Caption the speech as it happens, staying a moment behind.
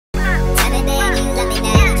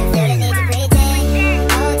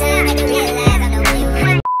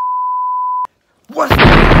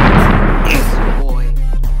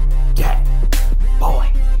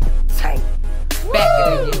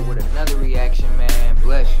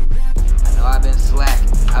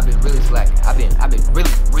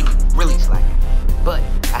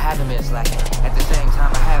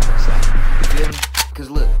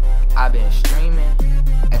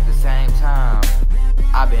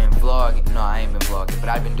been vlogging. No, I ain't been vlogging, but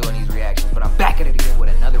I've been doing these reactions. But I'm back at it again with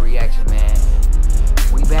another reaction, man.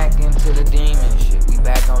 We back into the demon shit. We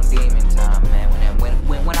back on demon time, man.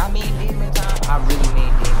 When I mean demon time, I really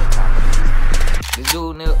mean demon time. This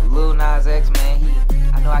dude, Lil Nas X, man,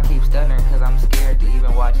 I know I keep stuttering because I'm scared to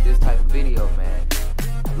even watch this type of video, man.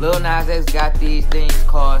 Lil Nas X got these things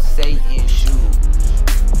called Satan shoes.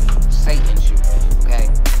 Satan shoes, okay?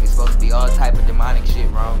 It's supposed to be all type of demonic shit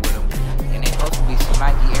wrong with them. And they supposed to be some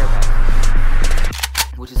Nike Air Max,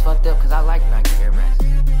 which is fucked up because I like Nike Air Max.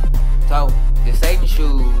 So, the Satan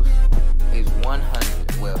shoes is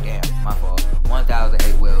 100. Well, damn, my fault.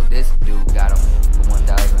 1,008. Well, this dude got them for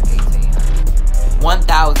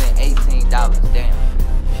 $1,018. Damn.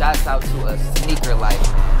 Shouts out to a Sneaker Life,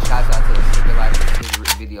 man. Shouts out to a Sneaker Life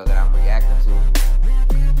video that I'm reacting to.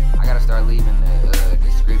 I gotta start leaving the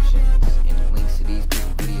descriptions and the links to these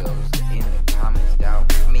people's videos in the comments down.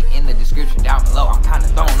 In the description down below. I'm kind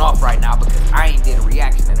of thrown off right now because I ain't did a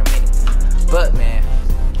reaction in a minute. But man,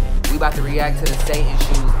 we about to react to the Satan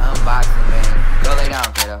shoes unboxing, man. Go lay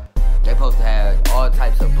down, kiddo. They supposed to have all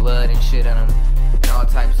types of blood and shit in them, and all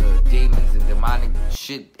types of demons and demonic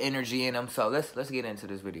shit energy in them. So let's get into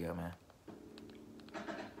this video, man.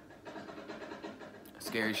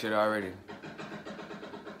 Scary shit already.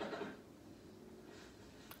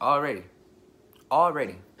 Already.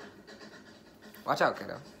 Watch out,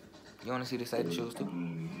 kiddo. You want to see the Satan shoes too?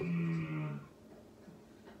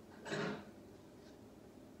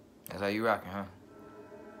 That's how you rocking, huh?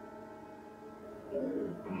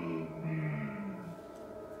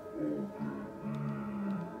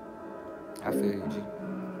 I feel you, G.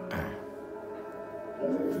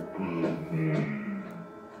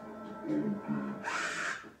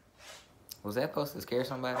 Was that supposed to scare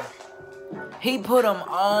somebody? He put them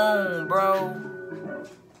on, bro.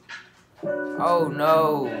 Oh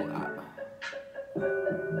no.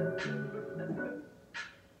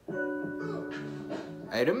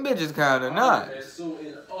 Hey, them bitches kinda not. And so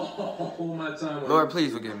in all my time, Lord,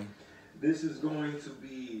 please forgive me. This is going to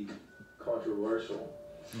be controversial.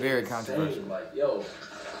 Very controversial. Like, yo,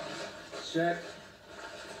 check.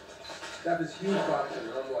 Got this huge box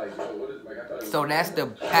and I'm like, yo, what is, like, I thought it was. So that's the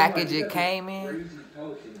package it came in?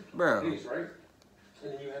 Bro. Case, right?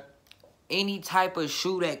 And then you have any type of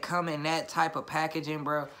shoe that come in that type of packaging,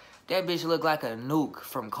 bro, that bitch look like a nuke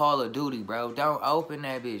from Call of Duty, bro. Don't open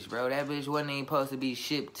that bitch, bro. That bitch wasn't even supposed to be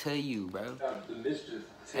shipped to you, bro. That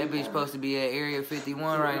bitch supposed to be at Area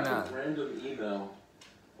 51 right now. A random email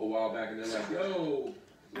a while back, and they're like, yo,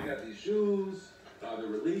 we got these shoes. They're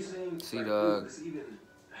releasing. See, like, dog. This even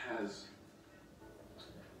has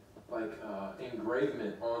like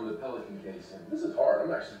engravement on the Pelican case. And this is hard.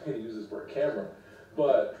 I'm actually going to use this for a camera.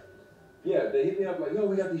 But yeah, they hit me up like, yo,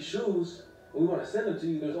 we got these shoes. We want to send them to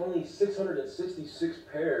you. There's only 666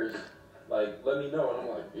 pairs. Like, let me know. And I'm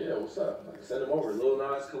like, yeah, what's up? Like, send them over. Lil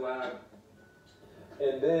Nas collab.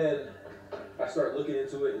 And then I start looking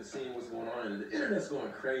into it and seeing what's going on. And the internet's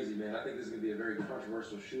going crazy, man. I think this is going to be a very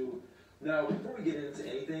controversial shoe. Now, before we get into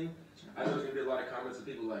anything, I know there's going to be a lot of comments of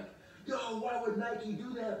people like, yo, why would Nike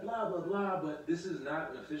do that? Blah, blah, blah. But this is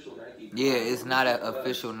not an official Nike collab. Yeah, it's not an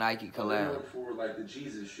official Nike collab. For like the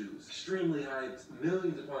Jesus shoes. Extremely hyped,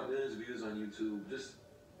 millions upon millions of views on YouTube. Just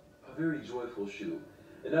a very joyful shoe.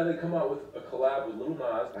 And now they come out with a collab with Lil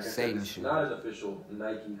Nas. Like I said, it's not an official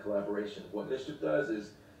Nike collaboration. What Mischief does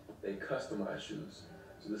is they customize shoes.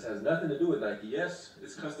 So this has nothing to do with Nike. Yes,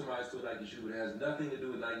 it's customized to a Nike shoe, but it has nothing to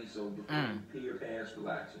do with Nike. So before you pee your pants,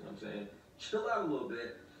 relax. You know what I'm saying? Chill out a little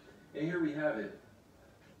bit. And here we have it.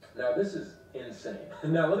 Now this is insane.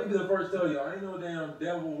 Now let me be the first to tell you, I ain't no damn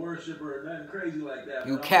devil worshiper or nothing crazy like that.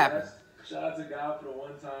 You capping. Shout out to God for the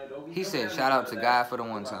one time. He said shout out to God for the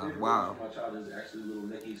one time. Wow. My child is actually little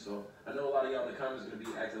Nicky, so I know a lot of y'all in the comments are going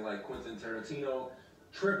to be acting like Quentin Tarantino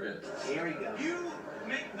tripping. Here we go. You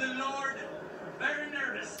make the Lord very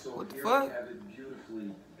nervous. So what the here fuck? we have it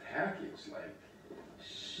beautifully packaged. Like,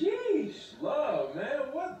 sheesh, love,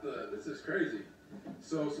 man. What the? This is crazy.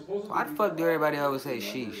 So supposedly, why the fuck do everybody always say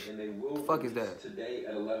sheesh? And they will the fuck is that? Today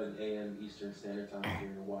at 11 a.m. Eastern Standard Time. Here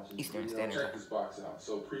you're watching. Eastern Standard Time. Check this box out.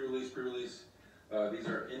 So pre-release. These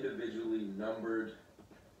are individually numbered.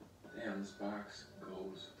 Damn, this box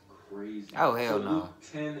goes crazy. Oh hell so no. Luke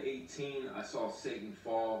 10:18. I saw Satan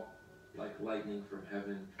fall like lightning from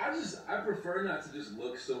heaven. I prefer not to just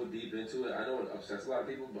look so deep into it. I know it upsets a lot of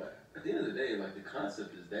people, but at the end of the day, like the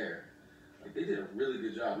concept is there. Like, they did a really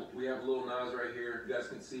good job. We have Lil Nas right here. You guys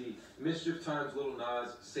can see Mischief times Lil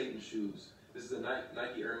Nas, Satan shoes. This is a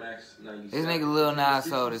Nike Air Max 97. This nigga Lil Nas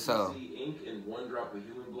sold it so. Ink and 1 drop of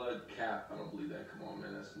human blood cap. I don't believe that. Come on,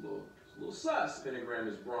 man. That's a little sus. Pentagram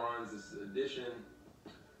is bronze. This is edition.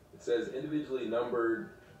 It says individually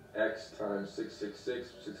numbered X times 666,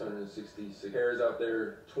 666 pairs out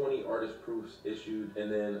there, 20 artist proofs issued,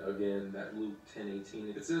 and then again that Luke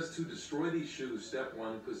 10:18. It says to destroy these shoes, step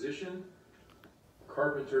 1, position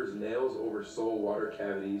carpenter's nails over sole water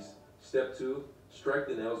cavities. Step 2, strike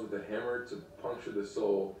the nails with a hammer to puncture the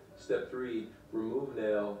sole. Step 3, remove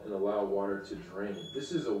nail and allow water to drain.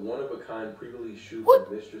 This is a one-of-a-kind pre-release shoe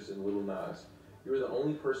from Mistress and Lil Nas. You're the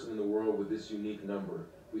only person in the world with this unique number.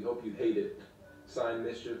 We hope you hate it. Signed,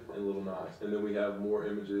 Mischief and Lil Nas. And then we have more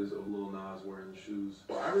images of Lil Nas wearing the shoes.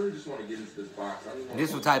 Well, I really just want to get into this box.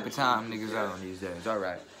 This what type of time niggas on these days. All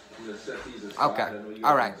right. I'm gonna set these aside. Okay.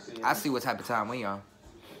 All right. I see what type of time we on.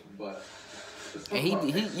 But and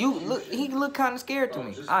he look kind of scared to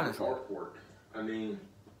me, honestly. Artwork. I mean,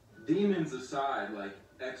 demons aside, like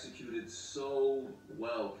executed so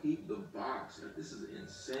well. Keep the box. Like, this is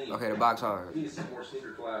insane. Okay, the box hard. We need some more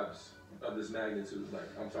sneaker collabs of this magnitude. Like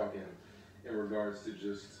I'm talking in regards to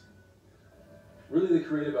just really the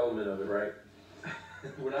creative element of it, right?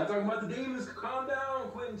 We're not talking about the demons. Calm down,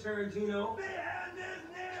 Quentin Tarantino. Behind this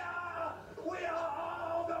nigga, we are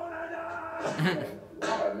all gonna die.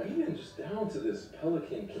 God, man, even just down to this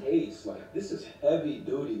Pelican case, like this is heavy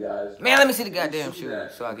duty, guys. Man, let me see the goddamn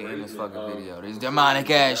shoes so I can end this fucking video. This demonic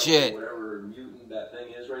ass shit. Whatever mutant that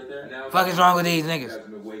thing is right there. Now, fuck is wrong with these niggas? I've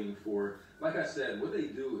been waiting for. Like I said, what they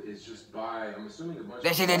do is just buy. I'm assuming a bunch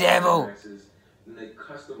that of shit the devil. Maxes, and they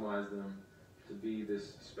customize them to be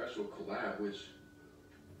this special collab. Which,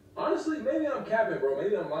 honestly, maybe I'm capping, bro.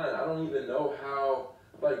 Maybe I'm lying. I don't even know how.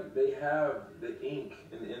 Like they have the ink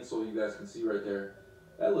in the insole. You guys can see right there.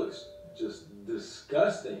 That looks just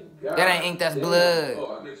disgusting. God, that ain't ink, that's damn. blood.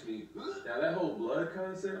 Oh, it makes me. Now that whole blood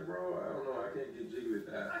concept, bro. I don't know. I can't get jiggy with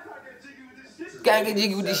that. I can't get jiggy with this shit. Gotta get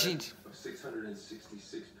jiggy with this shit.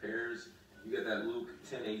 666 pairs. You got that Luke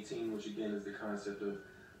 10:18, which again is the concept of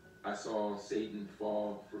I saw Satan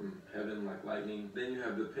fall from heaven like lightning. Then you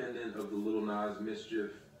have the pendant of the Lil Nas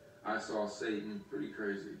Mischief. I saw Satan. Pretty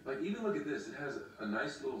crazy. Like even look at this. It has a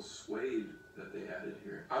nice little suede that they added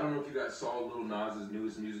here. I don't know if you guys saw Lil Nas'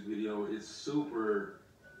 newest music video. It's super,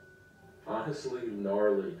 honestly,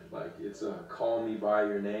 gnarly. Like it's a "Call Me by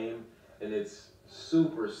Your Name," and it's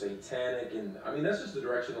super satanic. And I mean that's just the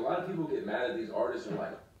direction. A lot of people get mad at these artists and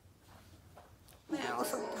like. Man,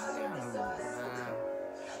 what's up?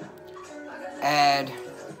 Add.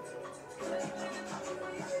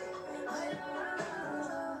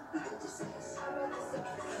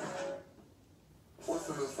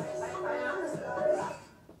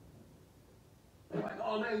 Like,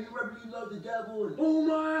 oh man, you love the devil, and oh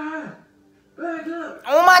my, back up.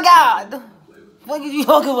 Oh my God! What are you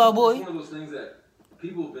talking about, boy? It's one of those things that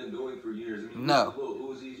people have been doing for years. I mean, no. Lil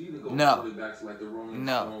Uzis, you even go all the way back to like the Rolling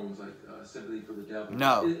Stones, like Sympathy for the Devil.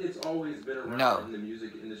 No. It's always been around in the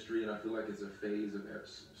music industry, and I feel like it's a phase of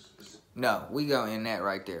no, we go in that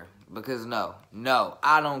right there. Because no,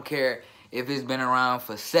 I don't care if it's been around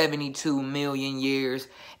for 72 million years,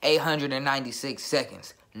 896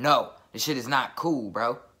 seconds. No, this shit is not cool,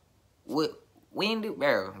 bro. We ain't do,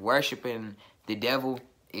 bro. Worshiping the devil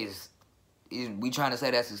is we trying to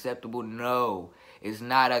say that's acceptable? No, it's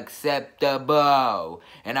not acceptable.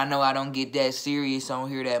 And I know I don't get that serious on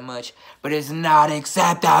here that much, but it's not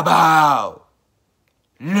acceptable.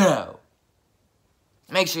 No.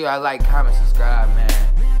 Make sure y'all like, comment, subscribe, man.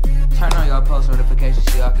 Turn on y'all post notifications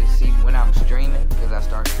so y'all can see when I'm streaming, because I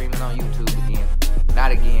start streaming on YouTube again.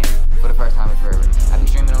 Not again, for the first time in forever. I be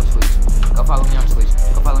streaming on Twitch. Go follow me on Twitch.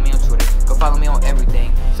 Go follow me on Twitter. Go follow me on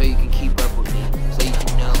everything so you can keep up with me, so you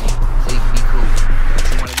can know me, so you can be cool.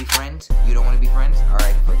 Don't you want to be friends? You don't want to be friends?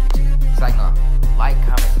 Alright, fuck you too. It's like, no. Like,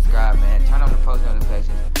 comment, subscribe, man. Turn on the post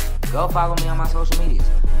notifications. Go follow me on my social medias.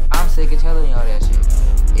 I'm sick of telling y'all that shit.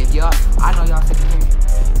 If y'all, I know y'all sick of hearing it.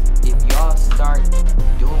 If y'all start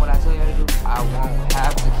doing what I tell y'all to do, I won't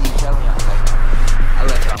have to keep telling y'all. I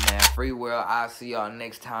let y'all, man. Free world. I'll see y'all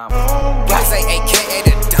next time. I say AKA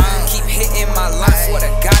the Don. Keep hitting my line. Swear to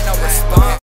God, no response.